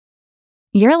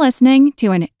You're listening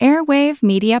to an Airwave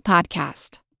Media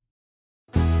Podcast.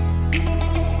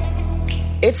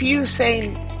 If you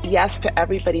say yes to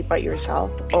everybody but yourself,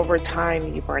 over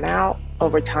time you burn out.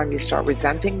 Over time you start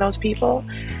resenting those people.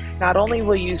 Not only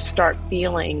will you start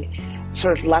feeling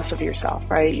sort of less of yourself,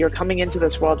 right? You're coming into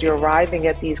this world, you're arriving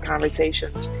at these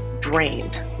conversations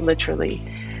drained, literally.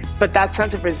 But that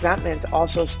sense of resentment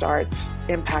also starts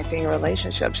impacting your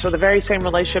relationship. So the very same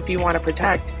relationship you want to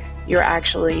protect, you're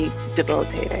actually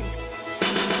debilitating.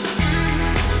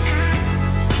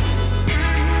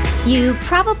 You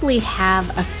probably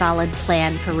have a solid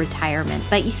plan for retirement,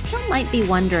 but you still might be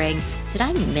wondering, did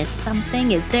I miss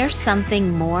something? Is there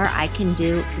something more I can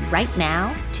do right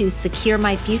now to secure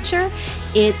my future?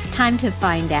 It's time to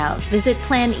find out. Visit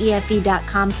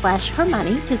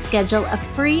planefe.com/hermoney to schedule a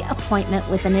free appointment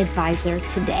with an advisor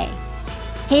today.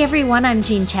 Hey everyone, I'm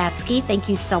Jean Chatzky. Thank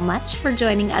you so much for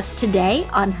joining us today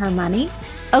on Her Money.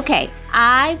 Okay,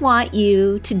 I want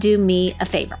you to do me a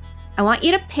favor. I want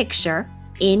you to picture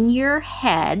in your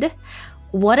head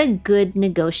what a good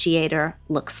negotiator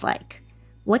looks like.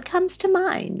 What comes to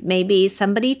mind? Maybe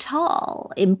somebody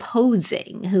tall,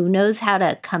 imposing, who knows how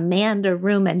to command a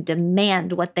room and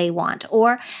demand what they want.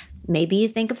 Or maybe you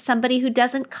think of somebody who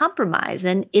doesn't compromise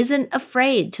and isn't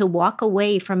afraid to walk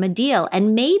away from a deal.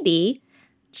 And maybe,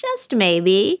 just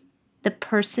maybe, the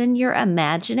person you're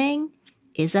imagining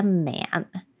is a man.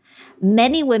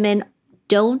 Many women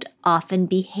don't often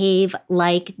behave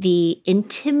like the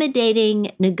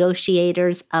intimidating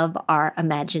negotiators of our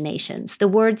imaginations. The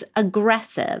words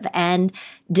aggressive and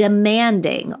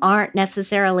demanding aren't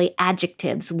necessarily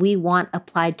adjectives we want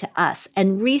applied to us.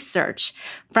 And research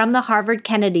from the Harvard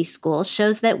Kennedy School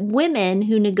shows that women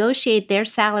who negotiate their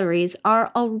salaries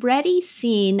are already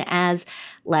seen as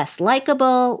less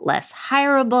likable, less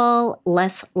hireable,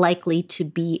 less likely to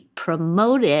be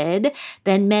promoted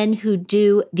than men who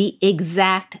do the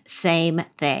exact same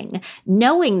thing.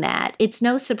 Knowing that, it's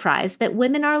no surprise that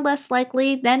women are less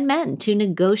likely than men to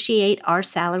negotiate our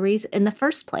salaries in the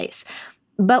first place.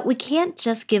 But we can't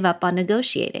just give up on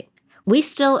negotiating. We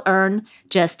still earn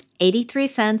just 83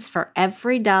 cents for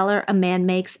every dollar a man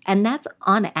makes, and that's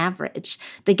on average.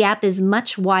 The gap is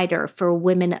much wider for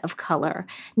women of color.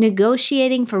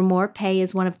 Negotiating for more pay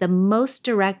is one of the most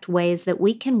direct ways that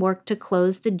we can work to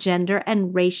close the gender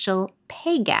and racial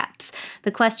pay gaps.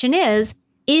 The question is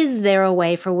there a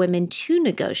way for women to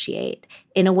negotiate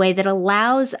in a way that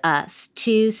allows us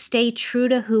to stay true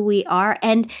to who we are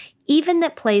and even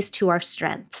that plays to our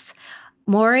strengths?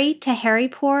 Maury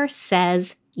Taheripour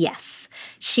says yes.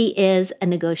 She is a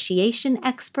negotiation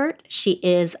expert. She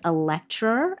is a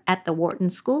lecturer at the Wharton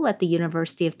School at the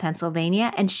University of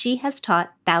Pennsylvania, and she has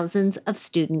taught thousands of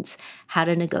students how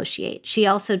to negotiate. She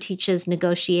also teaches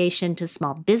negotiation to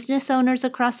small business owners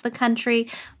across the country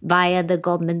via the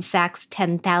Goldman Sachs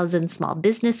 10,000 Small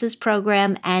Businesses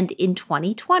program. And in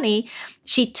 2020,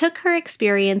 she took her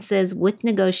experiences with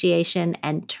negotiation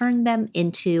and turned them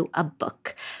into a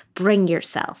book, Bring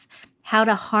Yourself: How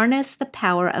to Harness the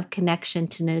Power of Connection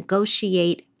to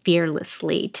Negotiate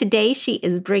Fearlessly. Today, she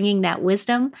is bringing that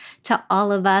wisdom to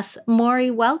all of us.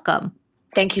 Maury, welcome.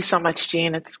 Thank you so much,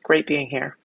 Jean. It's great being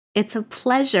here. It's a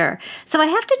pleasure. So I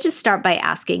have to just start by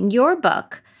asking, your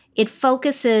book, it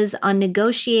focuses on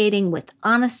negotiating with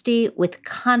honesty, with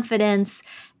confidence,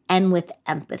 and with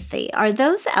empathy. Are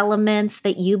those elements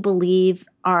that you believe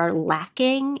are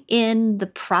lacking in the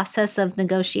process of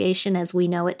negotiation as we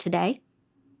know it today?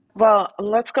 Well,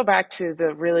 let's go back to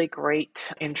the really great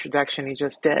introduction you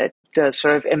just did, the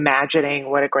sort of imagining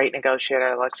what a great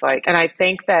negotiator looks like. And I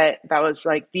think that that was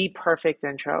like the perfect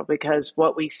intro, because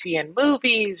what we see in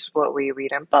movies, what we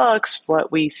read in books,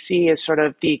 what we see as sort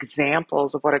of the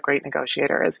examples of what a great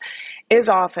negotiator is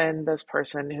often this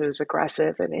person who's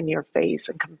aggressive and in your face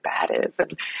and combative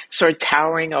and sort of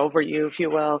towering over you, if you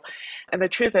will. And the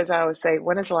truth is, I always say,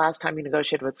 when is the last time you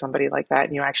negotiated with somebody like that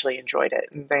and you actually enjoyed it?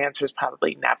 And the answer is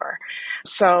probably never.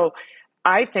 So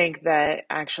I think that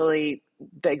actually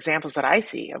the examples that I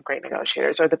see of great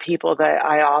negotiators are the people that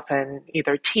I often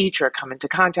either teach or come into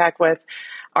contact with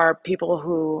are people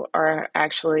who are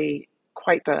actually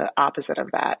quite the opposite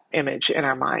of that image in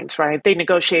our minds, right? They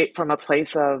negotiate from a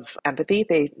place of empathy.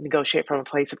 They negotiate from a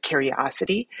place of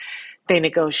curiosity. They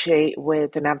negotiate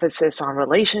with an emphasis on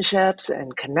relationships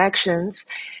and connections.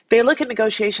 They look at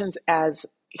negotiations as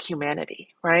humanity,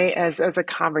 right? As a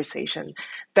conversation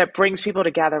that brings people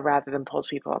together rather than pulls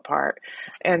people apart.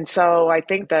 And so I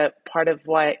think that part of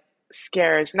what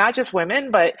scares not just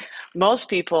women, but most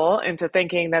people into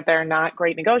thinking that they're not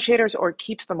great negotiators or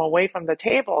keeps them away from the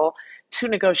table to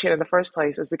negotiate in the first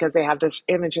place is because they have this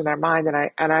image in their mind.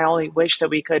 And I only wish that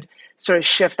we could sort of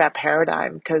shift that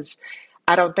paradigm, because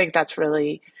I don't think that's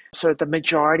really sort of the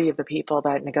majority of the people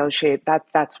that negotiate.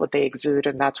 That's what they exude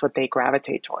and that's what they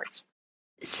gravitate towards.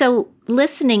 So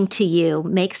listening to you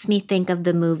makes me think of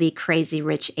the movie Crazy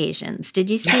Rich Asians. Did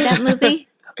you see that movie?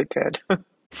 I did.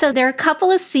 So there are a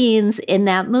couple of scenes in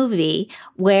that movie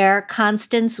where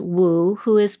Constance Wu,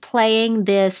 who is playing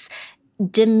this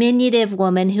diminutive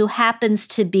woman who happens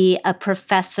to be a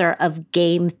professor of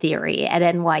game theory at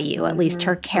NYU, at least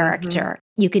her character.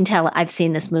 You can tell I've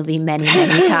seen this movie many,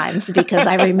 many times because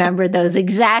I remember those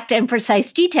exact and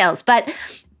precise details. But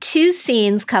two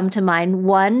scenes come to mind.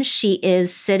 One, she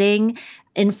is sitting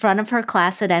in front of her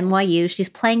class at NYU. She's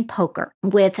playing poker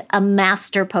with a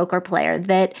master poker player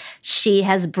that she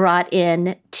has brought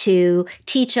in to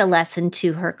teach a lesson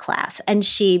to her class. And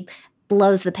she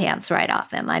blows the pants right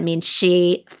off him. I mean,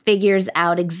 she figures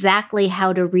out exactly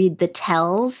how to read the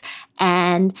tells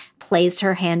and plays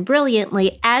her hand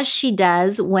brilliantly, as she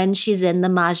does when she's in the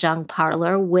mahjong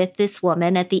parlor with this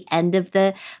woman at the end of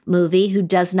the movie who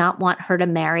does not want her to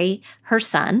marry her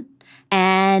son.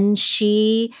 And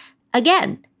she,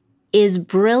 again, is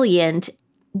brilliant.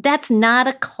 That's not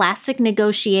a classic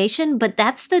negotiation, but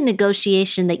that's the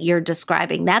negotiation that you're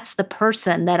describing. That's the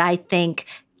person that I think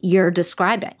you're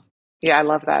describing. Yeah, I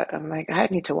love that. I'm like, I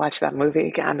need to watch that movie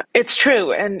again. It's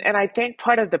true. And I think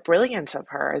part of the brilliance of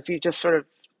her, as you just sort of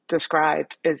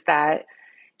described, is that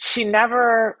she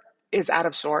never is out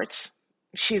of sorts.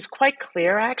 She's quite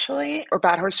clear, actually,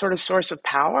 about her sort of source of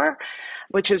power,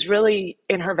 which is really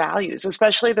in her values,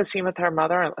 especially the scene with her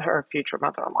mother, her future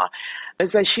mother-in-law,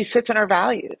 is that she sits in her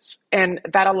values. And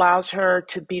that allows her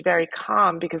to be very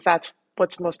calm because that's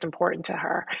what's most important to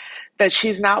her, that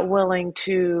she's not willing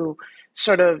to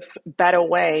sort of bet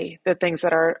away the things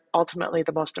that are ultimately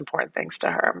the most important things to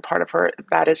her. And part of her,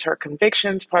 that is her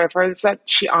convictions. Part of her is that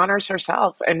she honors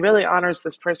herself and really honors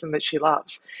this person that she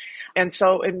loves. And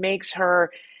so it makes her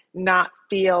not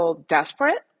feel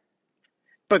desperate,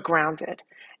 but grounded.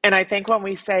 And I think when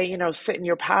we say, sit in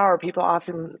your power, people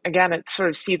often, again, sort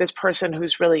of see this person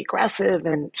who's really aggressive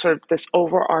and sort of this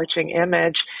overarching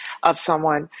image of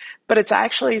someone. But it's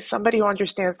actually somebody who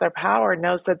understands their power,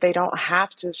 knows that they don't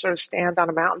have to sort of stand on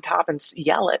a mountaintop and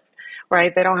yell it,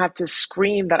 right? They don't have to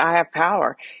scream that I have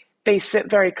power. They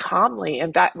sit very calmly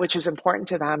in that which is important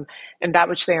to them and that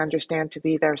which they understand to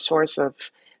be their source of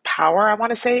power, I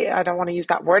want to say. I don't want to use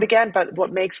that word again, but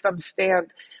what makes them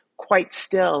stand quite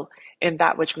still in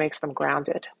that which makes them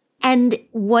grounded. And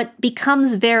what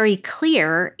becomes very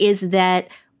clear is that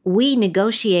we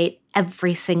negotiate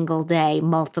every single day,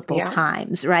 multiple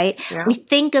times, right? Yeah. We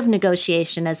think of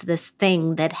negotiation as this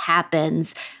thing that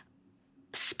happens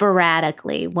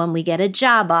sporadically when we get a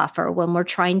job offer, when we're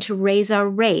trying to raise our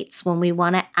rates, when we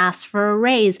want to ask for a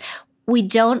raise. We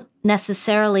don't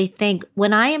necessarily think,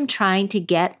 when I am trying to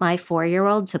get my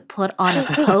 4-year-old to put on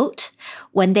a coat,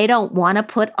 when they don't want to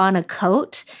put on a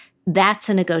coat, that's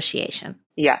a negotiation.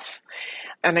 Yes.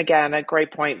 And again, a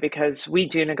great point, because we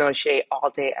do negotiate all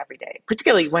day, every day,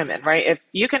 particularly women, right? If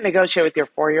you can negotiate with your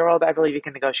 4-year-old, I believe you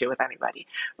can negotiate with anybody,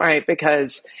 right?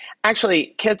 Because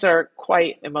actually kids are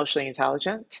quite emotionally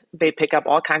intelligent. They pick up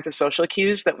all kinds of social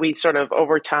cues that we sort of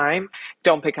over time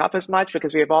don't pick up as much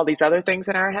because we have all these other things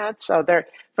in our heads. So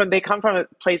they come from a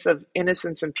place of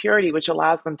innocence and purity, which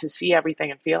allows them to see everything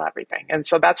and feel everything. And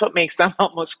so that's what makes them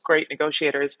almost great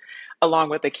negotiators, along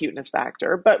with the cuteness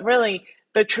factor. But really,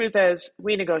 the truth is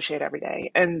we negotiate every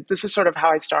day. And this is sort of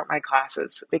how I start my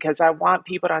classes, because I want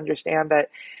people to understand that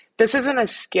this isn't a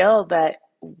skill that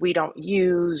we don't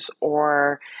use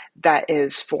or that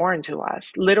is foreign to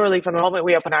us. Literally, from the moment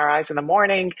we open our eyes in the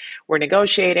morning, we're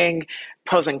negotiating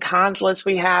pros and cons lists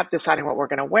we have, deciding what we're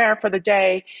going to wear for the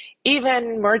day,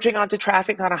 even merging onto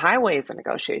traffic on a highway is a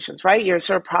negotiations, right? You're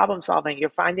sort of problem solving, you're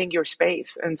finding your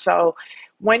space. And so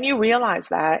when you realize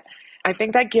that, I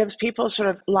think that gives people sort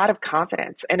of a lot of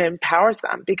confidence and empowers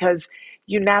them, because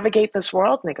you navigate this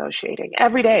world negotiating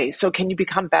every day. So can you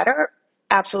become better?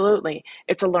 Absolutely.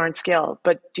 It's a learned skill,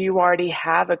 but do you already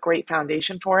have a great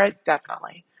foundation for it?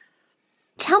 Definitely.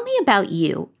 Tell me about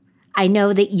you. I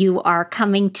know that you are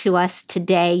coming to us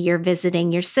today. You're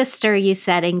visiting your sister, you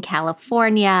said, in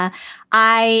California.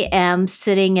 I am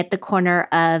sitting at the corner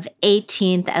of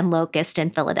 18th and Locust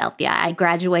in Philadelphia. I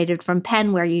graduated from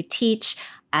Penn, where you teach.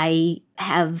 I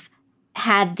have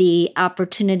had the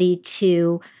opportunity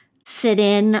to sit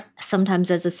in, sometimes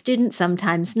as a student,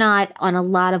 sometimes not, on a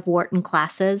lot of Wharton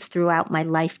classes throughout my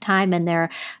lifetime. And they're,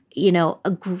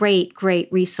 a great,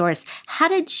 great resource. How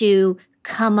did you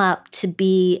come up to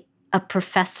be a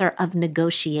professor of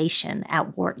negotiation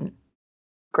at Wharton?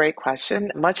 Great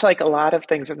question. Much like a lot of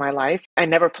things in my life, I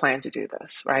never planned to do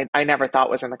this, right? I never thought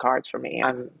was in the cards for me.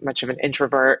 I'm much of an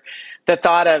introvert. The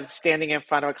thought of standing in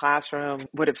front of a classroom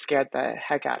would have scared the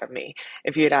heck out of me.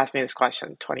 If you had asked me this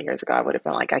question 20 years ago, I would have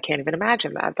been like, I can't even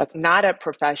imagine that. That's not a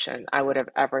profession I would have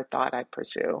ever thought I'd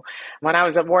pursue. When I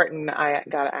was at Wharton, I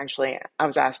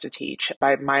was asked to teach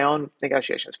by my own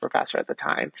negotiations professor at the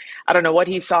time. I don't know what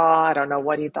he saw. I don't know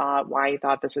what he thought, why he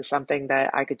thought this is something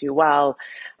that I could do well.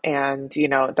 And,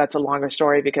 that's a longer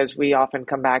story because we often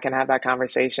come back and have that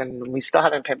conversation. We still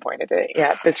haven't pinpointed it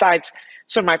yet. Besides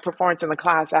sort of my performance in the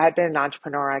class, I had been an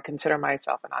entrepreneur. I consider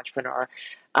myself an entrepreneur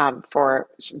for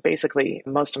basically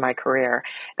most of my career.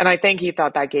 And I think he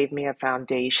thought that gave me a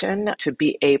foundation to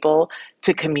be able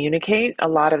to communicate a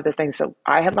lot of the things that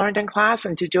I had learned in class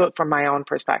and to do it from my own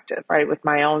perspective, right, with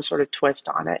my own sort of twist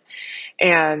on it.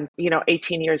 And,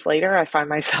 18 years later, I find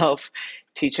myself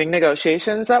teaching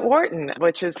negotiations at Wharton,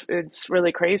 it's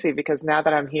really crazy because now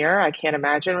that I'm here, I can't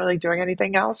imagine really doing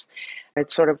anything else.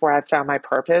 It's sort of where I found my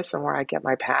purpose and where I get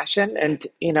my passion. And,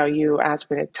 you asked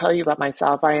me to tell you about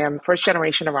myself. I am first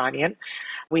generation Iranian.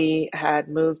 We had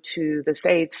moved to the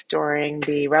States during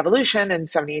the revolution in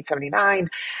 78, 79.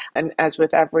 And as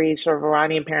with every sort of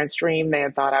Iranian parent's dream, they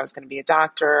had thought I was going to be a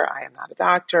doctor. I am not a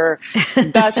doctor.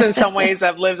 Thus, in some ways,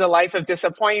 I've lived a life of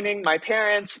disappointing my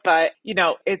parents. But,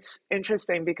 it's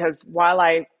interesting because while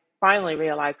I finally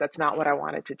realized that's not what I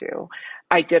wanted to do,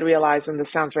 I did realize, and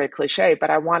this sounds very cliche, but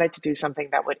I wanted to do something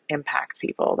that would impact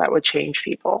people, that would change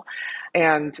people.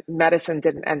 And medicine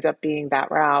didn't end up being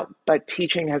that route, but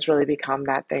teaching has really become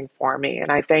that thing for me.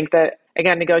 And I think that,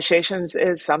 again, negotiations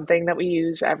is something that we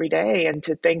use every day. And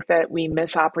to think that we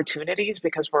miss opportunities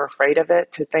because we're afraid of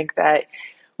it, to think that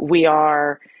we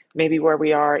are maybe where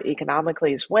we are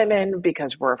economically as women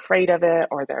because we're afraid of it,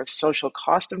 or there's social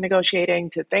cost of negotiating,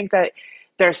 to think that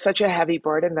there's such a heavy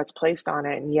burden that's placed on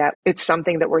it, and yet it's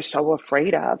something that we're so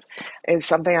afraid of, is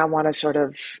something I want to sort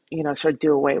of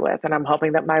do away with. And I'm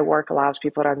hoping that my work allows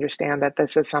people to understand that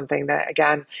this is something that,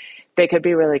 again, they could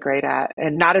be really great at,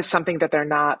 and not as something that they're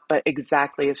not, but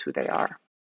exactly as who they are.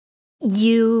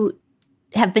 You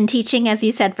have been teaching, as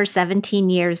you said, for 17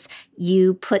 years.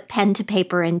 You put pen to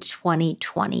paper in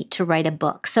 2020 to write a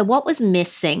book. So what was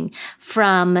missing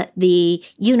from the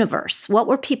universe? What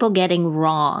were people getting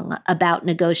wrong about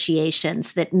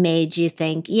negotiations that made you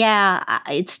think, yeah,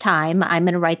 it's time, I'm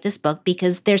going to write this book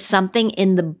because there's something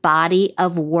in the body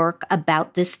of work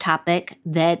about this topic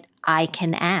that I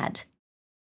can add?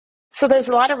 So there's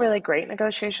a lot of really great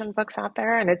negotiation books out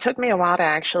there, and it took me a while to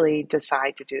actually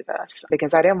decide to do this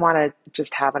because I didn't want to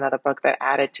just have another book that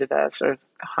added to the sort of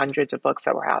hundreds of books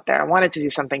that were out there. I wanted to do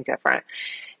something different.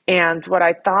 And what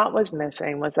I thought was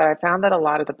missing was that I found that a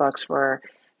lot of the books were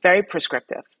very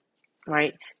prescriptive,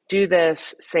 right? Do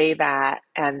this, say that,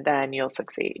 and then you'll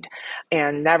succeed.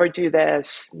 And never do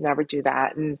this, never do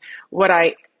that. And what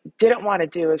I didn't want to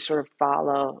do is sort of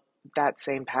follow that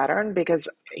same pattern because,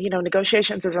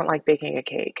 negotiations isn't like baking a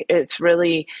cake. It's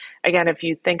really, again, if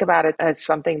you think about it as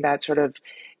something that sort of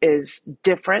is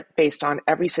different based on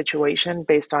every situation,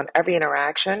 based on every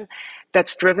interaction,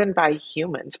 that's driven by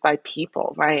humans, by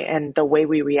people, right? And the way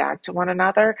we react to one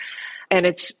another. And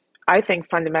it's, I think,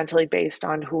 fundamentally based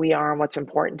on who we are and what's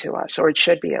important to us, or it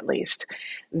should be at least.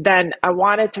 Then I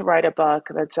wanted to write a book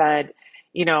that said,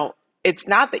 it's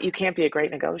not that you can't be a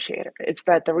great negotiator. It's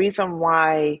that the reason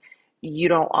why you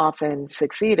don't often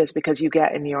succeed is because you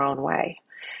get in your own way.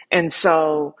 And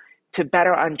so to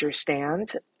better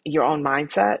understand your own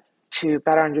mindset, to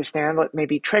better understand what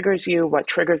maybe triggers you, what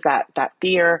triggers that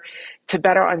fear, to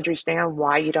better understand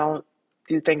why you don't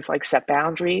do things like set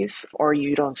boundaries or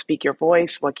you don't speak your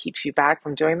voice, what keeps you back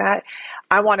from doing that.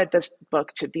 I wanted this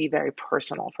book to be very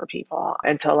personal for people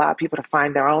and to allow people to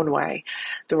find their own way.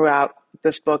 Throughout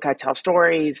this book, I tell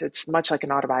stories. It's much like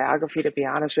an autobiography, to be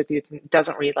honest with you. It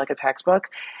doesn't read like a textbook.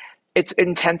 It's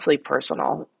intensely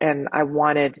personal. And I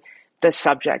wanted the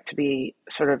subject to be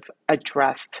sort of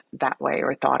addressed that way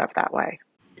or thought of that way.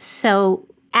 So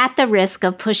at the risk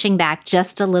of pushing back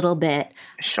just a little bit.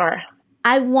 Sure.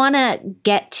 I want to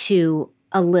get to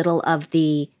a little of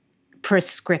the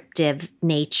prescriptive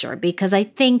nature because I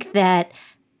think that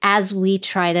as we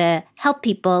try to help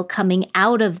people coming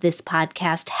out of this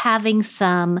podcast, having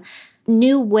some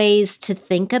new ways to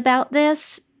think about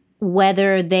this,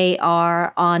 whether they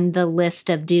are on the list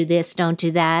of do this, don't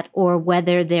do that, or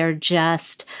whether they're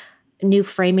just new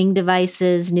framing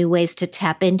devices, new ways to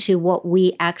tap into what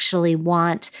we actually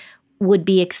want. would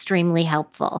be extremely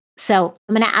helpful. So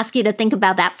I'm going to ask you to think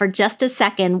about that for just a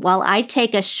second while I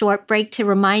take a short break to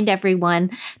remind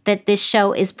everyone that this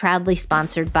show is proudly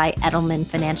sponsored by Edelman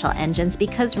Financial Engines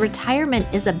because retirement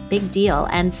is a big deal.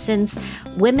 And since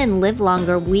women live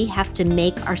longer, we have to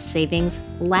make our savings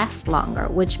last longer,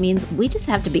 which means we just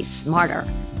have to be smarter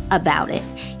about it.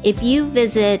 If you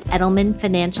visit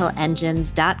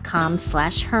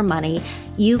edelmanfinancialengines.com/hermoney,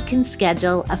 you can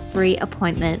schedule a free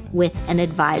appointment with an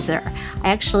advisor. I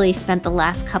actually spent the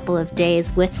last couple of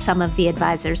days with some of the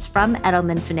advisors from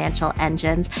Edelman Financial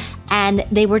Engines, and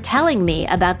they were telling me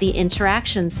about the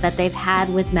interactions that they've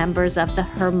had with members of the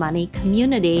Her Money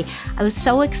community. I was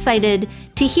so excited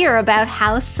to hear about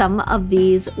how some of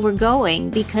these were going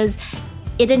because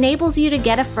it enables you to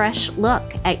get a fresh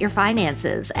look at your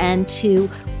finances and to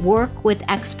work with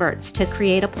experts to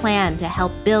create a plan to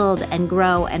help build and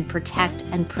grow and protect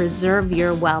and preserve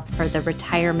your wealth for the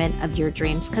retirement of your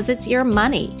dreams, because it's your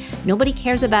money. Nobody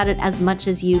cares about it as much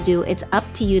as you do. It's up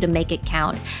to you to make it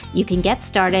count. You can get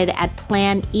started at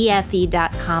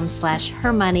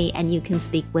planefe.com/hermoney, and you can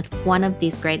speak with one of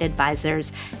these great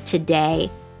advisors today.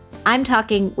 I'm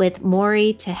talking with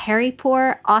Morey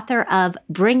Taheripour, author of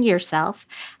Bring Yourself: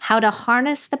 How to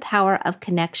Harness the Power of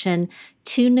Connection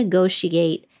to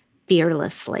Negotiate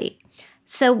Fearlessly.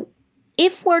 So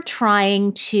if we're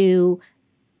trying to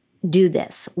do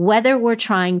this, whether we're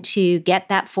trying to get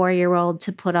that 4-year-old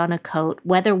to put on a coat,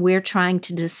 whether we're trying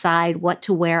to decide what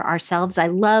to wear ourselves, I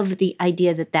love the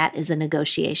idea that that is a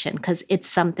negotiation because it's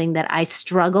something that I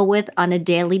struggle with on a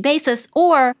daily basis,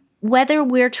 or whether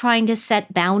we're trying to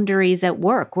set boundaries at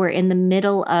work. We're in the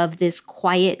middle of this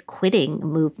quiet quitting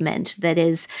movement that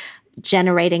is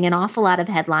generating an awful lot of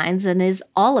headlines and is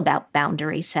all about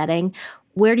boundary setting.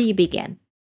 Where do you begin?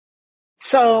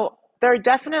 So there are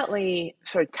definitely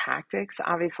sort of tactics,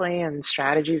 obviously, and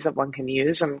strategies that one can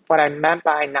use. And what I meant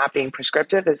by not being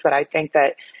prescriptive is that I think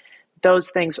that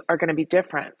those things are going to be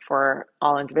different for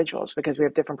all individuals because we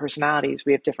have different personalities,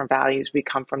 we have different values, we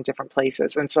come from different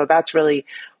places. And so that's really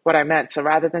what I meant. So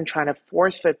rather than trying to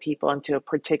force fit people into a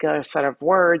particular set of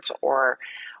words or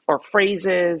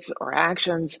phrases or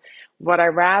actions, what I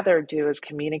rather do is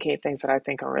communicate things that I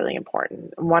think are really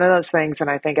important. One of those things, and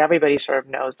I think everybody sort of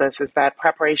knows this, is that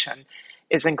preparation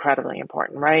is incredibly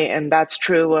important, right? And that's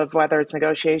true of whether it's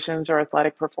negotiations or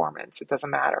athletic performance. It doesn't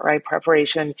matter, right?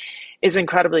 Preparation is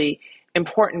incredibly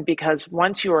important because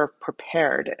once you are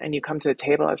prepared and you come to the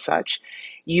table as such,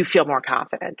 you feel more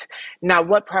confident. Now,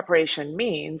 what preparation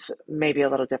means may be a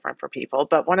little different for people,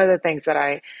 but one of the things that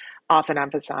I often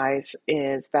emphasize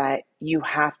is that you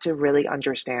have to really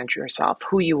understand yourself,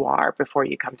 who you are, before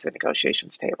you come to the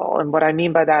negotiations table. And what I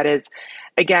mean by that is,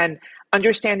 again,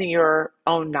 understanding your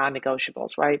own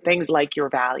non-negotiables, right? Things like your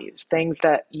values, things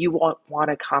that you won't want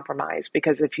to compromise,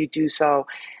 because if you do so,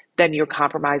 then you're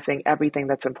compromising everything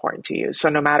that's important to you. So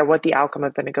no matter what the outcome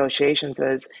of the negotiations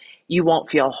is, you won't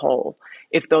feel whole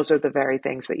if those are the very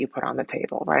things that you put on the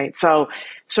table, right? So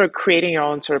sort of creating your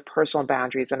own sort of personal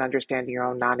boundaries and understanding your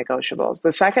own non-negotiables.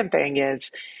 The second thing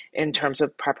is, in terms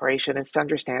of preparation, is to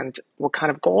understand what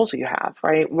kind of goals you have,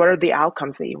 right? What are the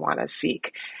outcomes that you want to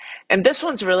seek? And this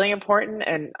one's really important,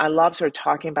 and I love sort of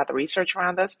talking about the research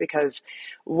around this because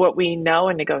what we know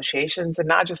in negotiations, and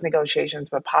not just negotiations,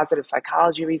 but positive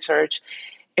psychology research,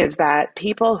 is that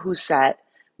people who set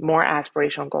more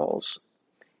aspirational goals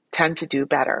tend to do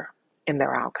better in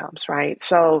their outcomes, right?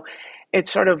 So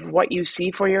it's sort of what you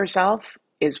see for yourself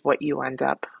is what you end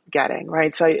up getting,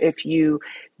 right? So if you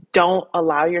don't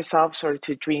allow yourself sort of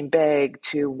to dream big,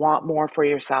 to want more for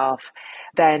yourself,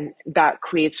 then that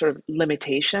creates sort of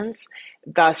limitations.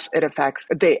 Thus, it affects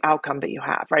the outcome that you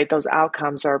have, right? Those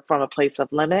outcomes are from a place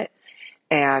of limit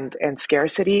and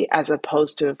scarcity as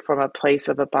opposed to from a place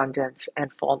of abundance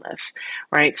and fullness,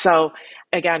 right? So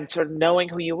again, sort of knowing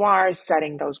who you are,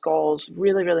 setting those goals,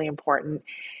 really, really important.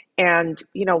 And,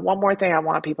 one more thing I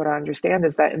want people to understand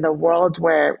is that in the world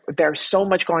where there's so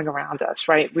much going around us,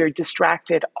 right, we're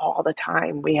distracted all the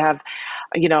time. We have,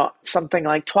 something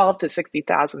like 12 to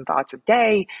 60,000 thoughts a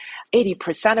day,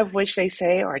 80% of which they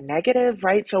say are negative,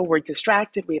 right? So we're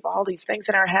distracted. We have all these things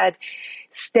in our head.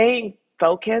 Staying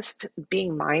focused,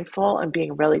 being mindful, and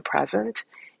being really present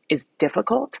is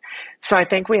difficult. So I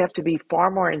think we have to be far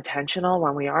more intentional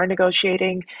when we are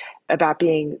negotiating about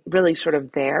being really sort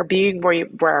of there, being where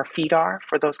our feet are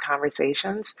for those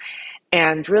conversations,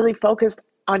 and really focused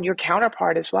on your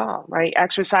counterpart as well, right?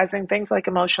 Exercising things like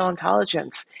emotional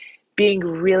intelligence, being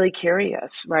really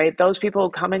curious, right? Those people who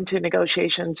come into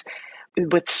negotiations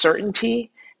with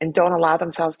certainty and don't allow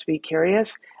themselves to be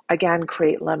curious, again,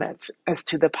 create limits as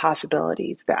to the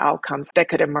possibilities, the outcomes that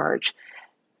could emerge.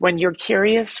 When you're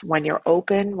curious, when you're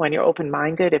open, when you're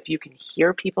open-minded, if you can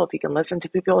hear people, if you can listen to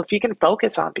people, if you can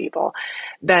focus on people,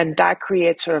 then that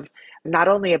creates sort of not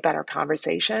only a better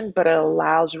conversation, but it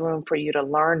allows room for you to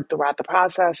learn throughout the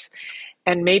process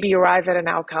and maybe arrive at an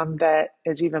outcome that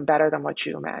is even better than what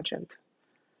you imagined.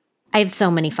 I have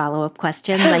so many follow-up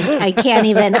questions. I can't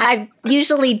even, I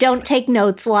usually don't take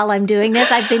notes while I'm doing this.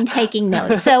 I've been taking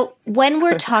notes. So when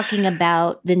we're talking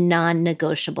about the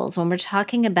non-negotiables, when we're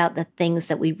talking about the things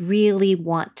that we really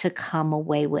want to come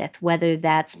away with, whether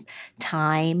that's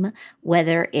time,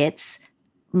 whether it's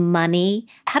money,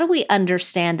 how do we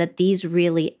understand that these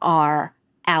really are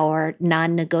our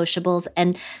non-negotiables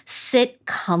and sit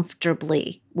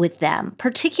comfortably with them,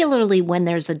 particularly when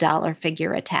there's a dollar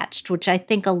figure attached, which I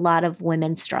think a lot of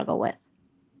women struggle with?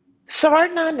 So our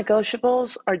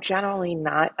non-negotiables are generally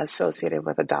not associated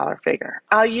with a dollar figure.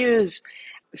 I'll use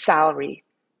salary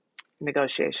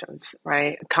negotiations,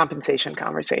 right? Compensation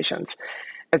conversations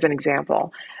as an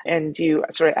example. And you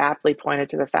sort of aptly pointed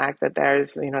to the fact that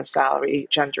there's, salary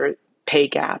gender pay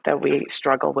gap that we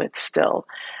struggle with still.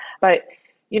 But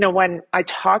when I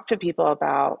talk to people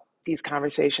about these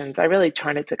conversations, I really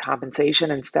turn it to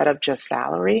compensation instead of just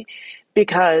salary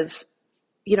because,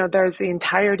 there's the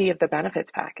entirety of the benefits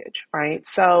package, right?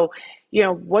 So,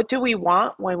 what do we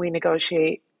want when we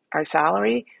negotiate our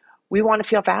salary? We want to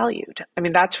feel valued. I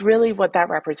mean, that's really what that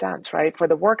represents, right? For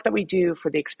the work that we do, for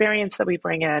the experience that we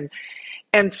bring in.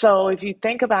 And so if you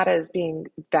think about it as being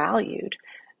valued,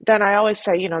 then I always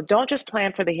say, don't just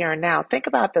plan for the here and now. Think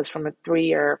about this from a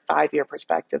 3-year, 5-year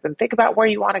perspective and think about where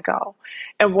you want to go.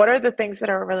 And what are the things that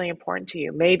are really important to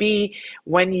you? Maybe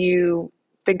when you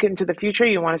think into the future,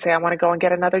 you want to say, I want to go and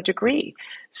get another degree.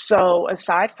 So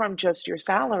aside from just your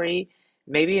salary,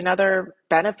 maybe another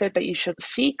benefit that you should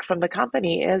seek from the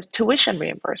company is tuition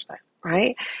reimbursement,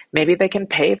 right? Maybe they can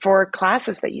pay for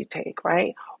classes that you take,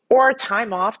 right? Or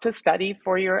time off to study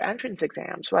for your entrance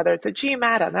exams, whether it's a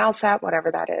GMAT, an LSAT, whatever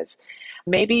that is.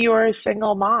 Maybe you're a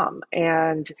single mom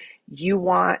and you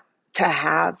want to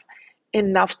have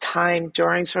enough time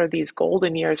during sort of these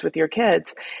golden years with your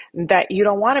kids that you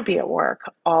don't want to be at work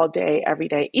all day, every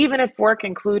day, even if work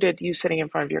included you sitting in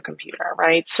front of your computer,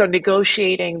 right? So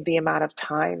negotiating the amount of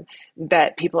time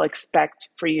that people expect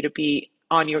for you to be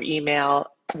on your email,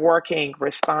 working,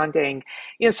 responding,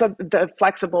 so the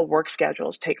flexible work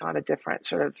schedules take on a different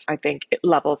sort of, I think,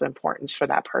 level of importance for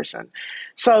that person.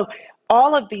 So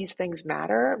all of these things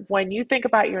matter. When you think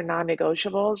about your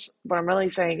non-negotiables, what I'm really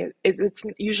saying is it's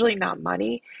usually not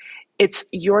money. It's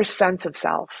your sense of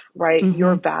self, right? Mm-hmm.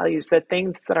 Your values, the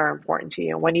things that are important to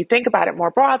you. When you think about it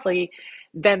more broadly,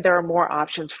 then there are more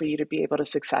options for you to be able to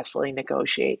successfully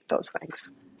negotiate those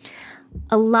things.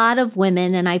 A lot of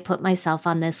women, and I put myself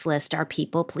on this list, are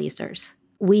people pleasers.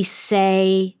 We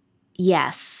say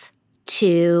yes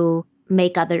to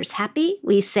make others happy.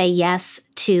 We say yes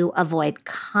to avoid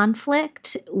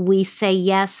conflict. We say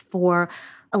yes for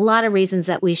a lot of reasons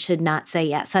that we should not say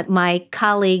yes. My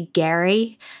colleague,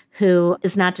 Gary, who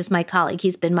is not just my colleague,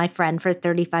 he's been my friend for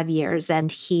 35 years, and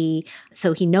he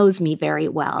knows me very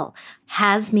well,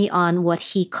 has me on what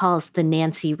he calls the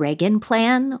Nancy Reagan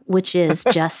plan, which is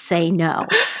just say no,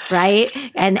 right?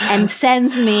 And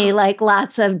sends me like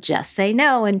lots of just say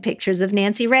no and pictures of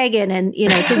Nancy Reagan and,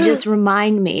 to just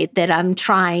remind me that I'm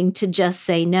trying to just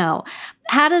say no.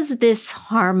 How does this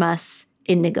harm us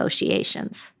in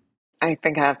negotiations? I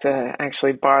think I have to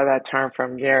actually borrow that term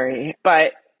from Gary,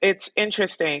 but it's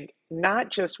interesting. Not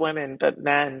just women, but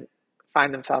men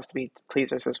find themselves to be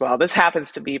pleasers as well. This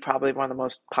happens to be probably one of the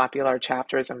most popular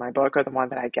chapters in my book, or the one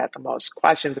that I get the most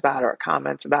questions about or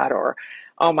comments about, or,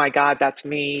 oh my God, that's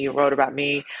me, you wrote about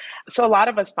me. So a lot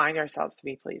of us find ourselves to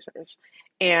be pleasers.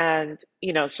 And,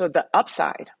 so the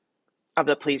upside of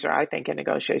the pleaser, I think, in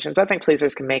negotiations, I think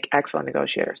pleasers can make excellent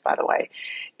negotiators, by the way,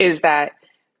 is that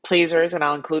pleasers, and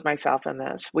I'll include myself in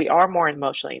this, we are more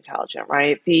emotionally intelligent,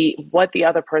 right? What the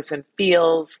other person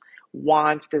feels,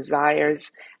 wants, desires,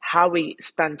 how we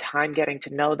spend time getting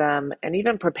to know them, and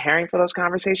even preparing for those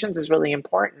conversations is really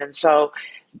important. And so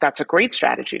that's a great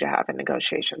strategy to have in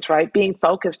negotiations, right? Being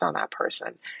focused on that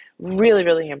person, really,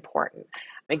 really important.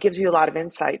 It gives you a lot of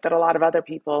insight that a lot of other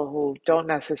people who don't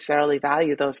necessarily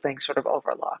value those things sort of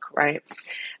overlook, right?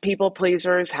 People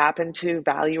pleasers happen to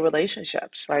value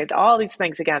relationships, right? All these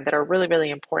things, again, that are really, really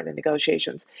important in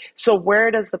negotiations. So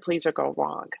where does the pleaser go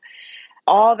wrong?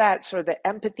 All that sort of the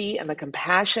empathy and the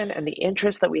compassion and the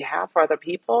interest that we have for other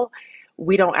people,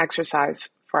 we don't exercise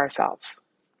for ourselves,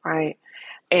 right?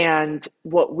 And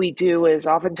what we do is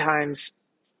oftentimes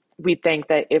we think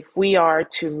that if we are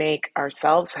to make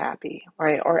ourselves happy,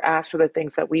 right, or ask for the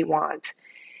things that we want,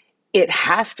 it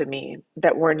has to mean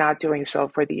that we're not doing so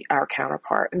for our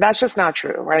counterpart. And that's just not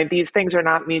true, right? These things are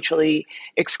not mutually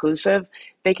exclusive.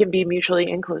 They can be mutually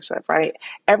inclusive, right?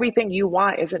 Everything you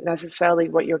want isn't necessarily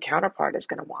what your counterpart is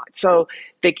going to want. So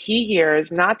the key here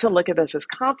is not to look at this as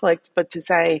conflict, but to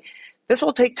say, this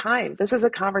will take time. This is a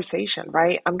conversation,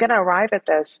 right? I'm going to arrive at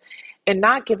this and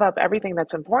not give up everything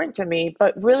that's important to me,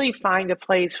 but really find a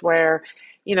place where,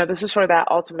 this is sort of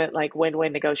that ultimate like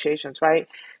win-win negotiations, right?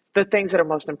 The things that are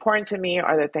most important to me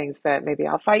are the things that maybe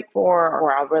I'll fight for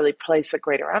or I'll really place a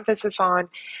greater emphasis on.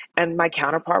 And my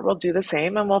counterpart will do the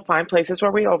same, and we'll find places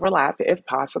where we overlap if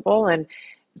possible. And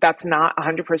that's not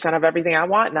 100% of everything I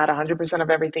want, not 100% of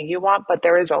everything you want, but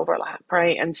there is overlap,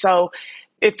 right? And so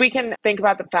if we can think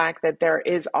about the fact that there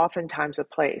is oftentimes a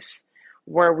place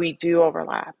where we do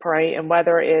overlap, right? And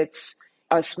whether it's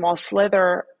a small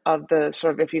slither of the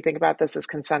sort of, if you think about this as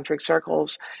concentric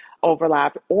circles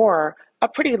overlap, or a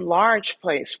pretty large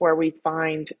place where we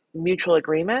find mutual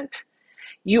agreement,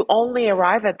 you only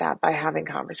arrive at that by having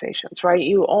conversations, right?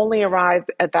 You only arrive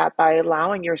at that by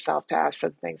allowing yourself to ask for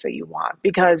the things that you want.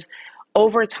 Because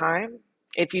over time,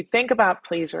 if you think about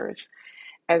pleasers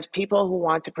as people who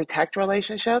want to protect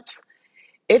relationships,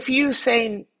 if you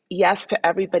say yes to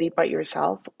everybody but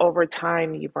yourself, over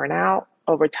time you burn out.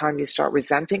 Over time you start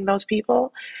resenting those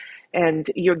people, and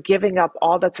you're giving up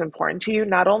all that's important to you.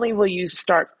 Not only will you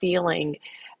start feeling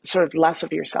sort of less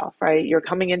of yourself, right? You're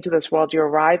coming into this world, you're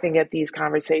arriving at these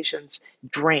conversations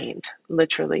drained,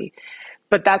 literally.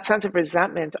 But that sense of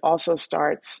resentment also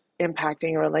starts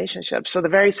impacting your relationship. So the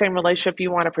very same relationship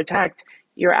you want to protect,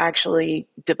 you're actually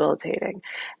debilitating.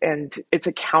 And it's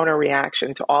a counter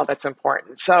reaction to all that's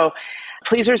important. So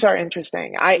pleasers are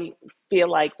interesting. I feel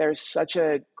like there's such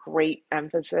a great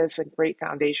emphasis and great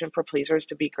foundation for pleasers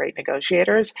to be great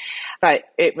negotiators, but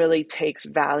it really takes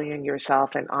valuing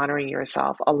yourself and honoring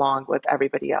yourself along with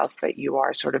everybody else that you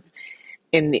are sort of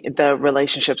in the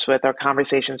relationships with or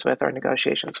conversations with or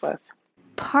negotiations with.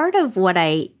 Part of what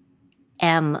I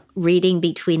am reading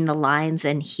between the lines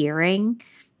and hearing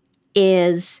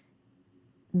is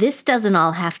this doesn't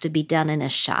all have to be done in a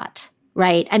shot.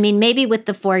 Right. I mean, maybe with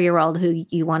the 4-year-old who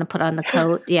you want to put on the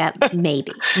coat. Yeah,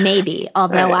 maybe.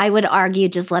 Although right. I would argue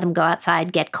just let him go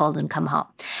outside, get cold, and come home.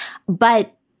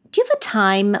 But do you have a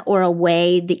time or a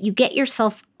way that you get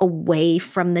yourself away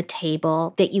from the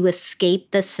table, that you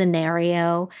escape the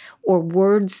scenario, or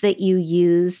words that you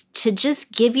use to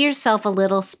just give yourself a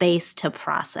little space to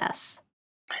process?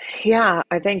 Yeah,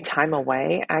 I think time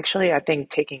away. Actually, I think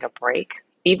taking a break,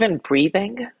 even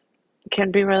breathing,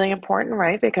 can be really important,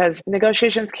 right? Because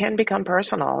negotiations can become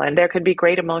personal and there could be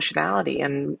great emotionality.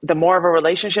 And the more of a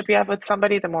relationship you have with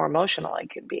somebody, the more emotional it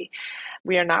can be.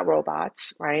 We are not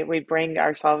robots, right? We bring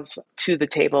ourselves to the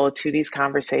table, to these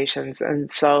conversations.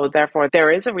 And so therefore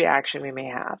there is a reaction we may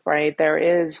have, right?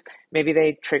 Maybe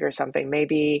they trigger something.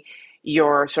 Maybe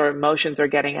your sort of emotions are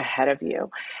getting ahead of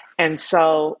you. And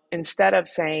so instead of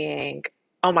saying,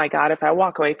 oh my God, if I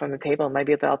walk away from the table,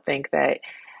 maybe they'll think that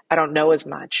I don't know as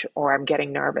much or I'm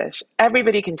getting nervous.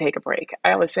 Everybody can take a break.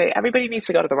 I always say everybody needs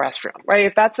to go to the restroom, right?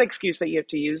 If that's the excuse that you have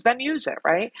to use, then use it,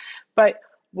 right? But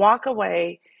walk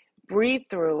away, breathe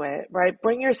through it, right?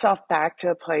 Bring yourself back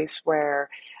to a place where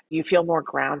you feel more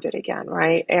grounded again,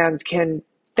 right? And can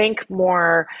think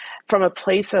more from a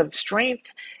place of strength.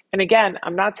 And again,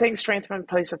 I'm not saying strength from a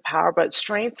place of power, but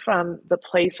strength from the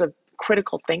place of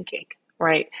critical thinking,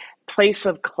 right? Place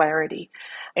of clarity.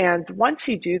 And once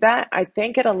you do that, I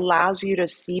think it allows you to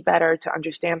see better, to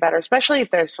understand better, especially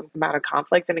if there's some amount of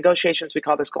conflict. In negotiations, we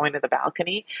call this going to the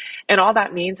balcony. And all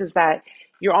that means is that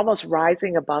you're almost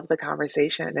rising above the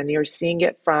conversation and you're seeing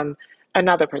it from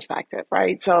another perspective,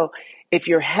 right? So if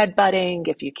you're headbutting,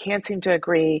 if you can't seem to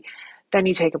agree, then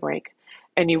you take a break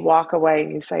and you walk away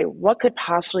and you say, what could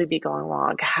possibly be going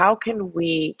wrong? How can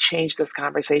we change this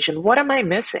conversation? What am I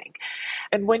missing?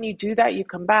 And when you do that, you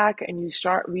come back and you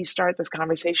restart this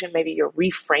conversation. Maybe you're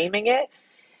reframing it.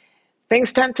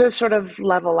 Things tend to sort of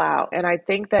level out. And I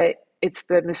think that it's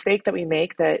the mistake that we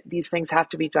make, that these things have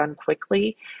to be done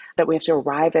quickly, that we have to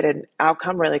arrive at an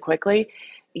outcome really quickly.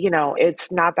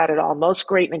 It's not that at all. Most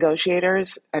great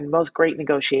negotiators and most great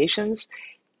negotiations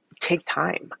take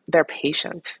time. They're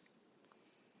patient.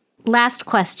 Last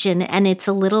question, and it's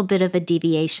a little bit of a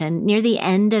deviation. Near the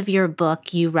end of your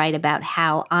book, you write about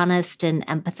how honest and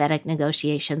empathetic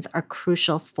negotiations are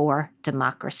crucial for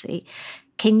democracy.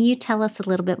 Can you tell us a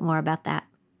little bit more about that?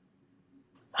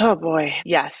 Oh boy,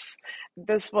 yes.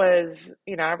 This was,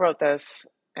 I wrote this,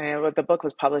 and the book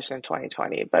was published in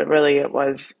 2020, but really it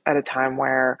was at a time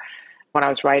where when I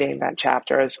was writing that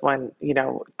chapter is when,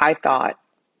 I thought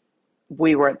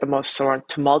we were at the most sort of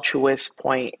tumultuous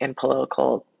point in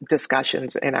political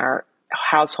discussions in our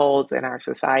households, in our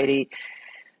society.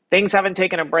 Things haven't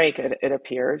taken a break, it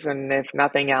appears. And if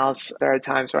nothing else, there are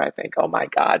times where I think, oh my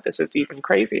God, this is even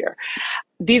crazier.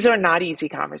 These are not easy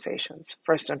conversations,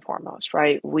 first and foremost,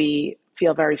 right? We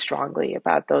feel very strongly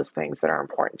about those things that are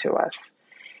important to us.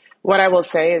 What I will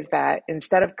say is that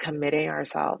instead of committing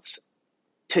ourselves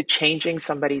to changing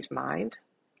somebody's mind,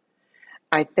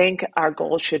 I think our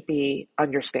goal should be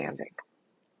understanding,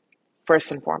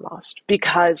 first and foremost,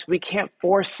 because we can't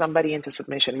force somebody into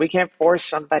submission. We can't force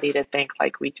somebody to think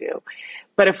like we do.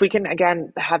 But if we can,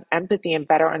 again, have empathy and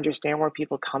better understand where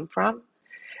people come from,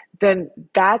 then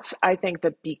that's, I think,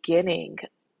 the beginning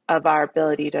of our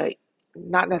ability to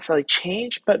not necessarily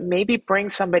change, but maybe bring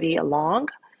somebody along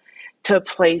to a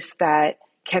place that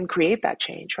can create that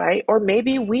change, right? Or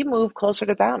maybe we move closer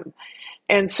to them.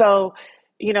 And so,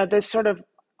 this sort of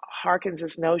harkens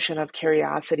this notion of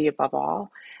curiosity above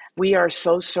all. We are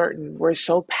so certain, we're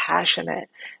so passionate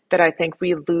that I think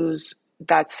we lose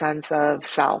that sense of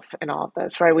self in all of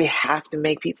this, right? We have to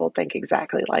make people think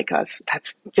exactly like us.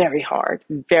 That's very hard,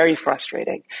 very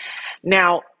frustrating.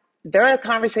 Now, there are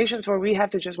conversations where we have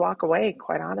to just walk away,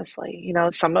 quite honestly.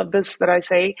 Some of this that I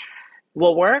say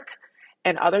will work.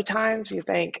 And other times you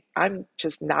think, I'm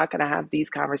just not going to have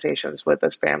these conversations with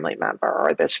this family member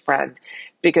or this friend,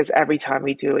 because every time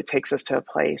we do, it takes us to a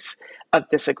place of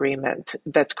disagreement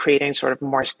that's creating sort of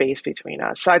more space between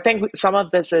us. So I think some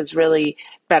of this is really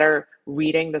better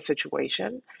reading the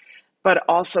situation, but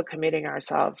also committing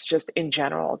ourselves just in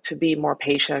general to be more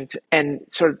patient and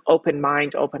sort of open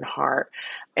mind, open heart,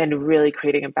 and really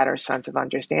creating a better sense of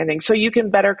understanding so you can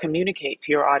better communicate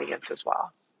to your audience as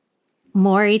well.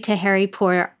 Morrie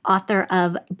Taheripour, author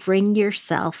of Bring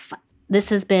Yourself. This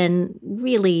has been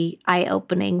really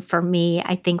eye-opening for me,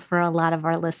 I think for a lot of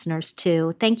our listeners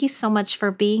too. Thank you so much for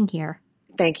being here.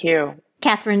 Thank you.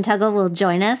 Katherine Tuggle will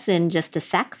join us in just a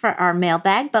sec for our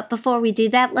mailbag, but before we do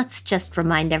that, let's just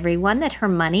remind everyone that Her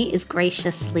Money is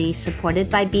graciously supported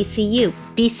by BCU.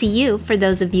 BCU, for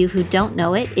those of you who don't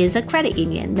know it, is a credit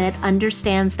union that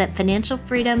understands that financial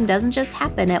freedom doesn't just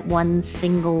happen at one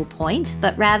single point,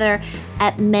 but rather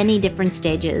at many different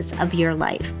stages of your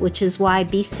life, which is why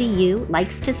BCU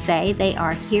likes to say they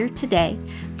are here today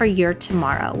for your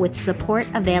tomorrow, with support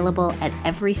available at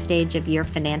every stage of your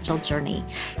financial journey.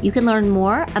 You can learn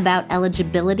more about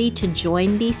eligibility to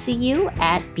join BCU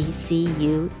at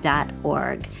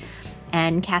bcu.org.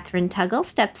 And Katherine Tuggle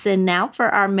steps in now for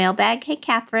our mailbag. Hey,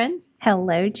 Katherine.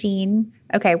 Hello, Jean.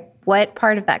 Okay, what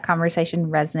part of that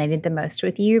conversation resonated the most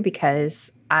with you?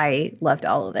 Because I loved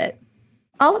all of it.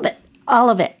 All of it. All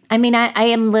of it. I mean, I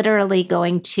am literally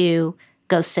going to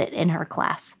go sit in her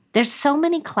class. There's so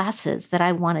many classes that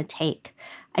I want to take.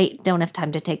 I don't have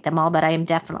time to take them all, but I am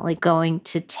definitely going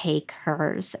to take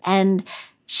hers. And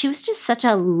she was just such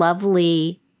a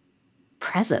lovely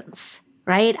presence,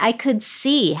 right? I could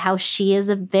see how she is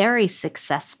a very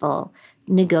successful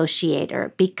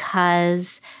negotiator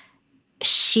because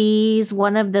she's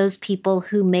one of those people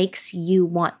who makes you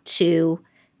want to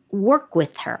work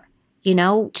with her,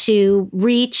 to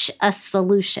reach a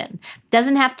solution.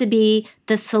 Doesn't have to be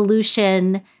the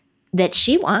solution that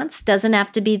she wants, doesn't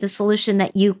have to be the solution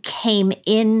that you came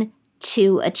in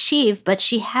to achieve, but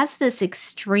she has this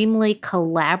extremely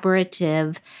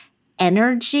collaborative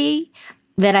energy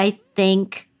that I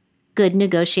think good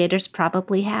negotiators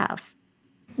probably have.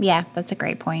 Yeah, that's a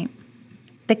great point.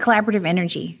 The collaborative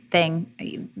energy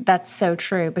thing, that's so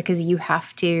true because you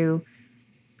have to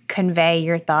convey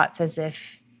your thoughts as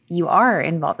if you are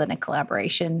involved in a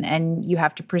collaboration, and you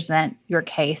have to present your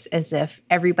case as if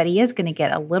everybody is going to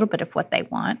get a little bit of what they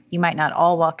want. You might not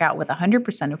all walk out with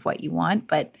 100% of what you want,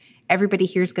 but everybody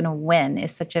here is going to win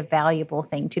is such a valuable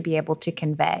thing to be able to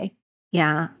convey.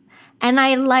 Yeah. And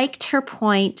I liked her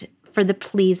point for the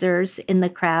pleasers in the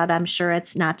crowd. I'm sure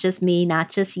it's not just me, not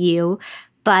just you,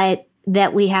 but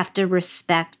that we have to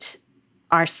respect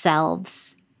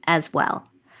ourselves as well,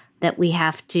 that we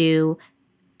have to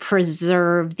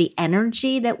preserve the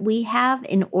energy that we have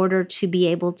in order to be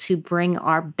able to bring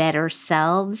our better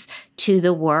selves to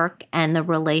the work and the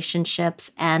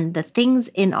relationships and the things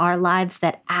in our lives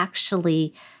that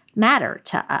actually matter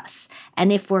to us.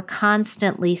 And if we're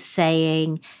constantly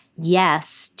saying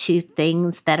yes to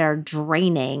things that are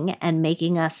draining and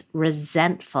making us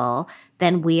resentful,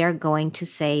 then we are going to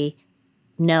say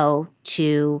no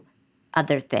to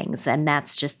other things. And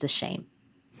that's just a shame.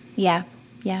 Yeah,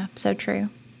 so true.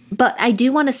 But I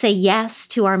do want to say yes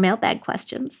to our mailbag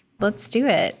questions. Let's do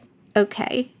it.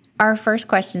 Okay. Our first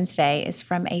question today is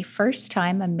from a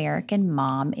first-time American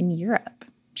mom in Europe.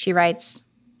 She writes,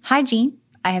 "Hi, Jean.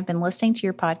 I have been listening to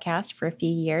your podcast for a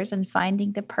few years and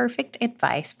finding the perfect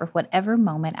advice for whatever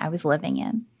moment I was living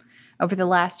in. Over the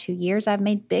last 2 years, I've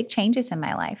made big changes in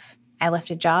my life. I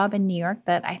left a job in New York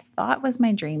that I thought was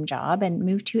my dream job and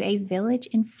moved to a village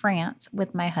in France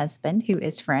with my husband, who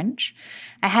is French.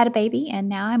 I had a baby, and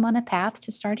now I'm on a path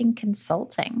to starting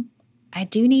consulting. I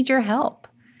do need your help.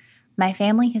 My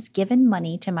family has given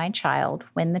money to my child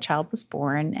when the child was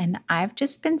born, and I've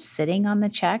just been sitting on the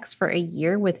checks for a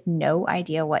year with no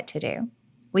idea what to do.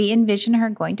 We envision her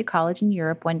going to college in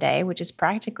Europe one day, which is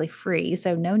practically free,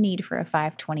 so no need for a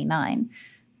 529.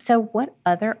 So what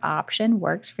other option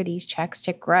works for these checks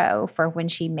to grow for when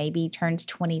she maybe turns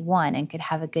 21 and could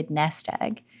have a good nest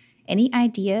egg? Any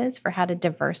ideas for how to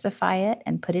diversify it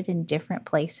and put it in different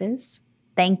places?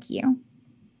 Thank you.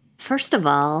 First of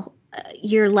all,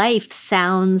 your life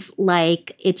sounds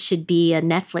like it should be a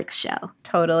Netflix show.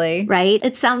 Totally. Right?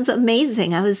 It sounds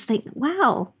amazing. I was thinking,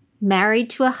 wow, married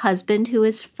to a husband who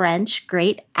is French,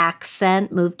 great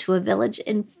accent, moved to a village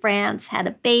in France, had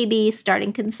a baby,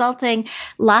 starting consulting,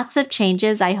 lots of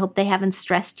changes. I hope they haven't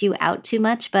stressed you out too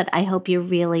much, but I hope you're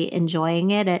really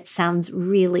enjoying it. It sounds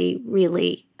really,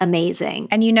 really amazing.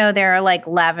 And there are like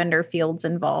lavender fields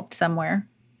involved somewhere.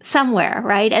 Somewhere,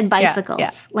 right? And bicycles, yeah.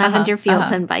 lavender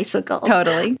fields and bicycles.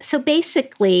 Totally. So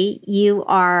basically, you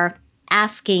are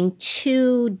asking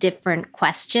two different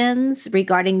questions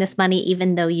regarding this money,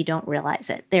 even though you don't realize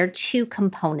it. There are two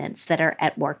components that are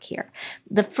at work here.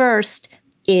 The first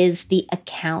is the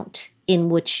account in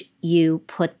which you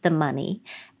put the money.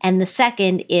 And the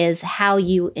second is how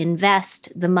you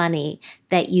invest the money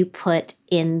that you put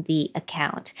in the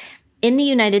account. In the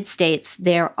United States,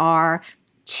 there are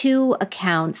two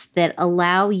accounts that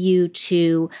allow you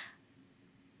to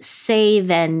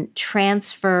save and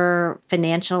transfer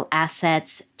financial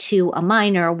assets to a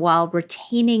minor while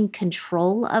retaining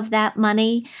control of that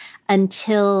money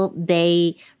until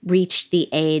they reach the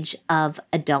age of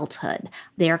adulthood.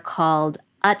 They're called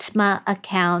UTMA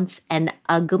accounts and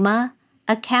UGMA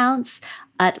accounts.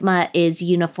 UTMA is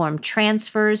uniform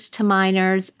transfers to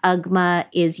minors. UGMA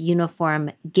is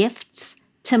uniform gifts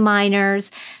to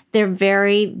minors. They're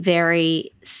very,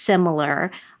 very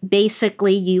similar.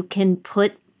 Basically, you can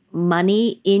put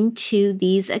money into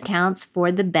these accounts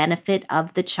for the benefit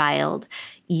of the child.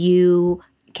 You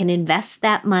can invest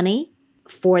that money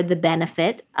for the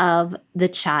benefit of the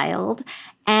child.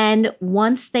 And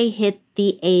once they hit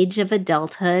the age of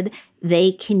adulthood,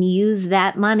 they can use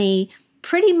that money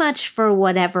pretty much for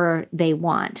whatever they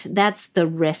want. That's the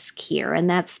risk here. And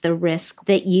that's the risk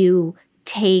that you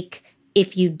take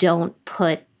if you don't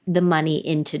put the money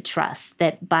into trust,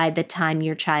 that by the time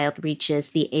your child reaches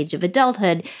the age of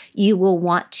adulthood, you will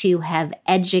want to have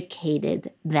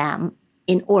educated them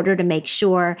in order to make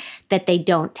sure that they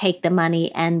don't take the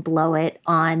money and blow it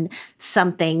on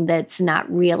something that's not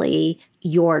really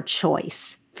your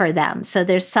choice for them. So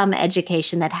there's some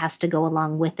education that has to go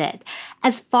along with it.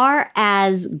 As far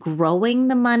as growing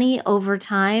the money over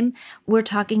time, we're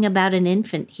talking about an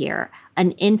infant here,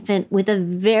 an infant with a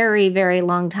very, very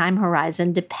long time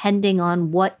horizon, depending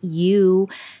on what you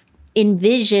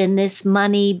envision this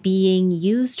money being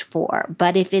used for.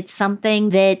 But if it's something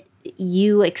that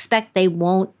you expect they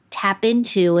won't tap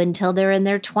into until they're in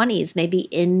their 20s, maybe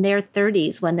in their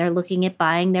 30s when they're looking at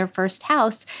buying their first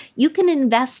house, you can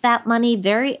invest that money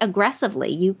very aggressively.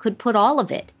 You could put all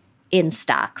of it in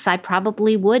stocks. I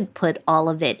probably would put all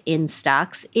of it in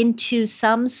stocks into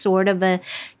some sort of a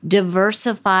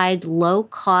diversified,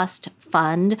 low-cost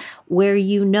fund where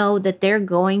you know that they're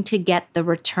going to get the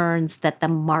returns that the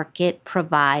market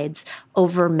provides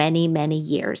over many, many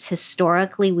years.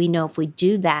 Historically, we know if we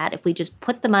do that, if we just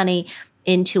put the money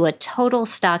into a total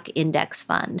stock index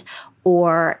fund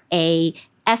or a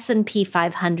S&P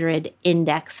 500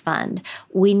 index fund,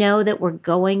 we know that we're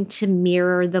going to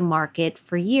mirror the market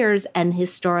for years. And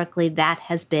historically, that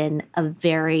has been a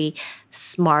very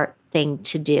smart thing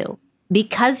to do.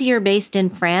 Because you're based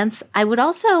in France, I would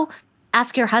also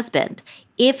ask your husband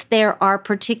if there are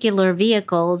particular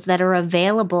vehicles that are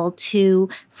available to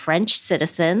French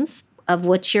citizens, of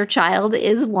which your child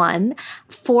is one,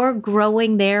 for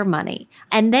growing their money.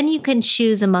 And then you can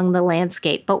choose among the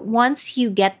landscape. But once you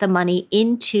get the money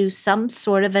into some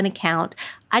sort of an account,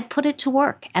 I'd put it to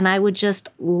work and I would just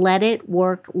let it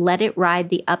work, let it ride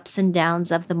the ups and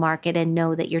downs of the market and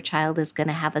know that your child is going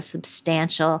to have a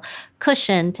substantial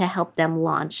cushion to help them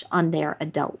launch on their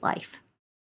adult life.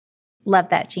 Love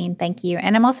that, Jean. Thank you.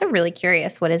 And I'm also really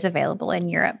curious what is available in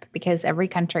Europe because every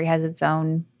country has its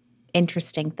own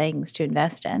interesting things to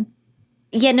invest in.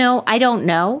 I don't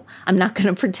know. I'm not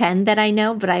going to pretend that I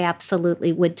know, but I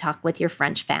absolutely would talk with your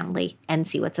French family and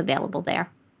see what's available there.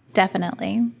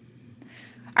 Definitely.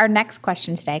 Our next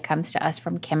question today comes to us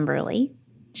from Kimberly.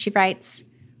 She writes,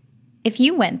 if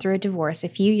you went through a divorce a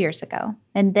few years ago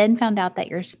and then found out that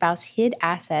your spouse hid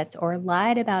assets or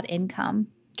lied about income,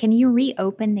 can you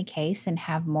reopen the case and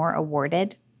have more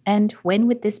awarded? And when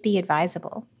would this be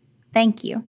advisable? Thank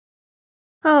you.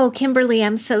 Oh, Kimberly,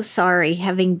 I'm so sorry.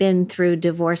 Having been through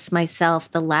divorce myself,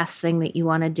 the last thing that you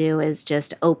want to do is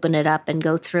just open it up and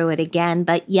go through it again.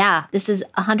 But yeah, this is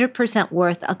 100%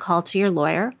 worth a call to your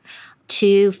lawyer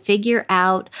to figure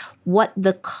out what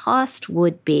the cost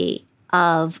would be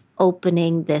of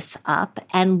opening this up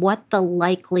and what the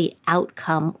likely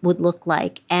outcome would look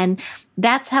like. And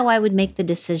that's how I would make the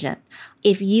decision.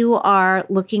 If you are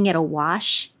looking at a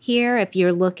wash here, if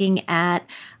you're looking at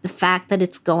the fact that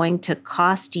it's going to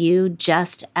cost you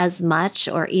just as much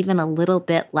or even a little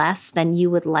bit less than you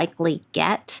would likely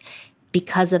get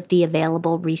because of the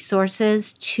available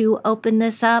resources to open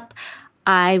this up,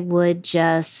 I would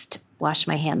just wash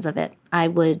my hands of it. I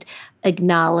would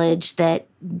acknowledge that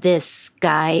this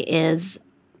guy is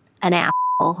an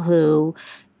asshole who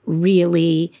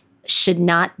really should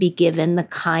not be given the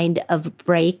kind of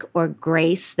break or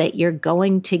grace that you're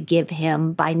going to give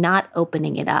him by not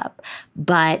opening it up.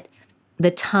 But the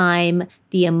time,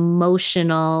 the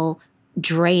emotional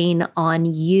drain on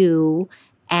you,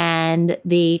 and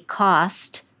the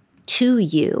cost to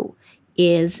you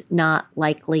is not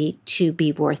likely to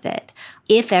be worth it.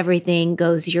 If everything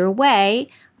goes your way,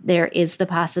 there is the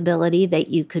possibility that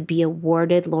you could be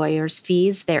awarded lawyer's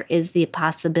fees. There is the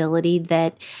possibility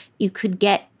that you could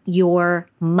get your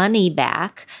money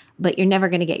back, but you're never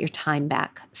going to get your time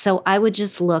back. So I would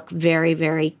just look very,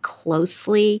 very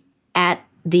closely at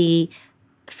the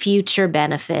future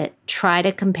benefit. Try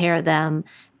to compare them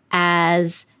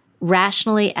as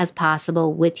rationally as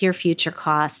possible with your future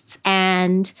costs.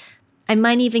 And I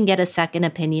might even get a second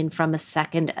opinion from a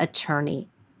second attorney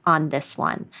on this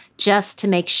one, just to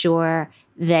make sure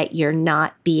that you're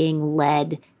not being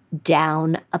led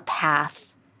down a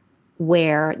path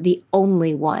where the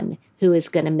only one who is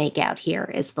going to make out here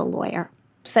is the lawyer.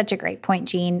 Such a great point,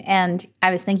 Jean. And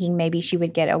I was thinking maybe she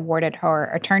would get awarded her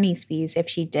attorney's fees if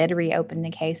she did reopen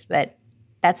the case, but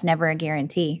that's never a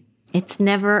guarantee. It's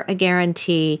never a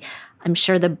guarantee. I'm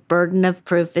sure the burden of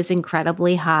proof is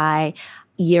incredibly high.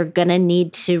 You're going to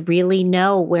need to really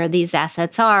know where these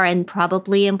assets are and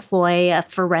probably employ a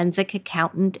forensic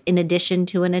accountant in addition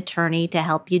to an attorney to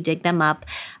help you dig them up.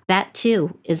 That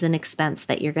too is an expense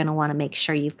that you're going to want to make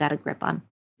sure you've got a grip on.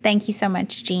 Thank you so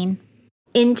much, Jean.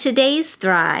 In today's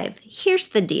Thrive, here's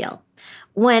the deal.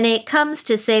 When it comes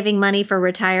to saving money for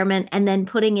retirement and then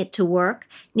putting it to work,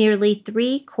 nearly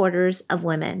 3/4 of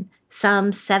women,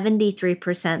 some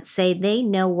 73%, say they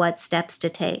know what steps to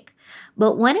take.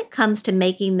 But when it comes to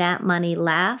making that money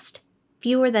last,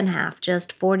 fewer than half,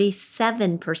 just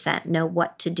 47%, know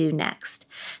what to do next.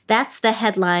 That's the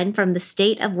headline from the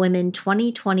State of Women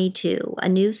 2022, a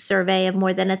new survey of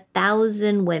more than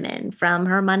 1,000 women from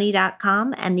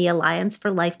hermoney.com and the Alliance for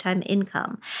Lifetime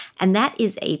Income. And that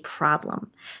is a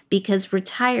problem because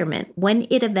retirement, when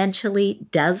it eventually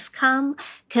does come,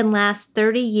 can last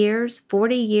 30 years,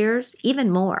 40 years, even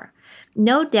more.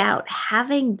 No doubt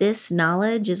having this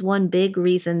knowledge is one big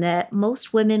reason that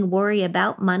most women worry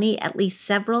about money at least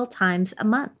several times a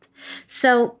month.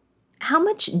 So, how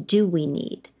much do we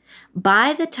need?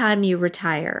 By the time you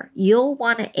retire, you'll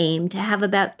want to aim to have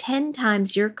about 10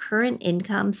 times your current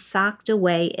income socked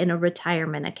away in a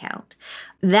retirement account.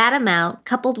 That amount,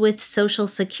 coupled with Social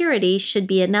Security, should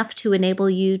be enough to enable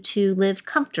you to live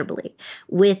comfortably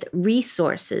with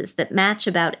resources that match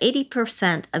about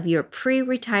 80% of your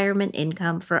pre-retirement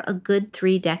income for a good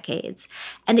 3 decades.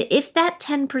 And if that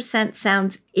 10%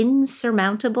 sounds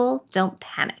insurmountable, don't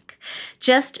panic.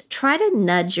 Just try to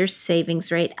nudge your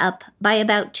savings rate up by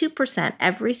about 2%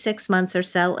 every 6 months or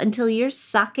so until you're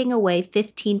socking away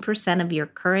 15% of your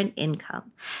current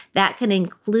income. That can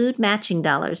include matching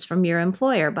dollars from your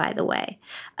employer, by the way.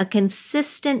 A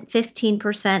consistent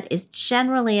 15% is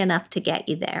generally enough to get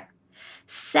you there.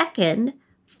 Second,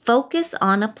 focus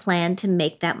on a plan to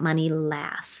make that money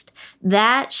last.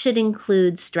 That should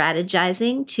include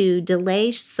strategizing to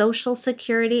delay Social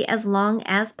Security as long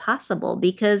as possible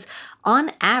because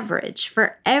on average,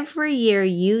 for every year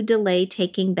you delay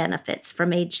taking benefits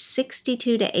from age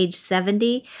 62 to age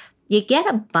 70, you get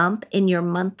a bump in your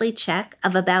monthly check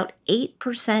of about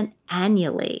 8%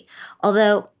 annually.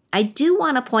 Although I do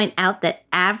want to point out that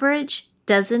average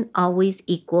doesn't always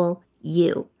equal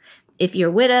you. If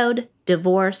you're widowed,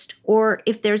 divorced, or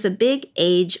if there's a big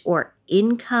age or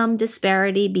income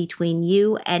disparity between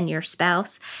you and your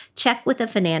spouse, check with a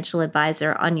financial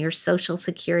advisor on your Social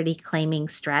Security claiming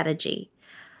strategy.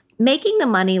 Making the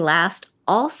money last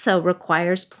also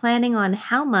requires planning on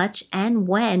how much and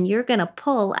when you're going to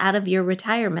pull out of your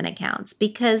retirement accounts,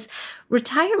 because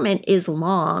retirement is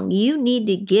long. You need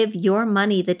to give your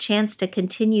money the chance to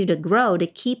continue to grow to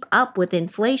keep up with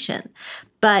inflation.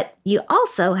 But you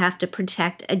also have to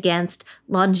protect against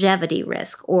longevity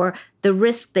risk, or the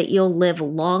risk that you'll live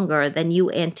longer than you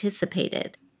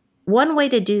anticipated. One way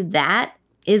to do that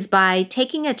is by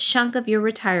taking a chunk of your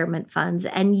retirement funds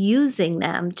and using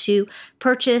them to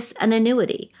purchase an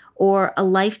annuity or a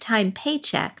lifetime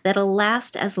paycheck that'll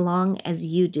last as long as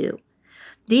you do.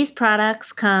 These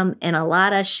products come in a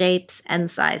lot of shapes and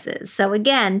sizes. So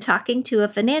again, talking to a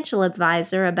financial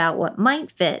advisor about what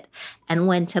might fit and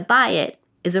when to buy it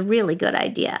is a really good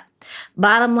idea.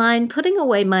 Bottom line, putting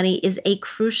away money is a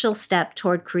crucial step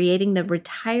toward creating the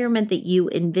retirement that you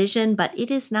envision, but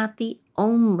it is not the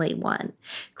only one.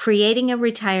 Creating a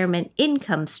retirement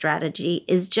income strategy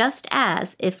is just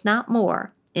as, if not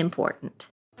more, important.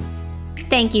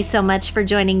 Thank you so much for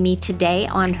joining me today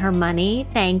on Her Money.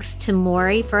 Thanks to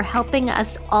Maury for helping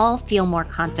us all feel more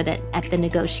confident at the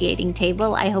negotiating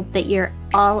table. I hope that you're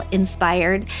all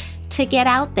inspired to get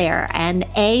out there and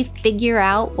A, figure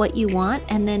out what you want,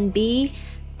 and then B,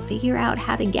 figure out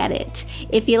how to get it.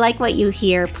 If you like what you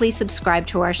hear, please subscribe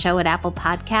to our show at Apple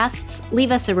Podcasts.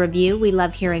 Leave us a review. We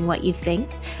love hearing what you think.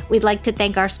 We'd like to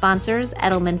thank our sponsors,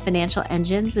 Edelman Financial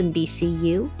Engines and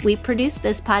BCU. We produce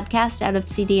this podcast out of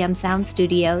CDM Sound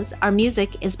Studios. Our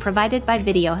music is provided by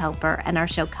Video Helper, and our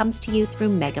show comes to you through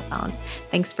Megaphone.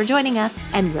 Thanks for joining us,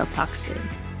 and we'll talk soon.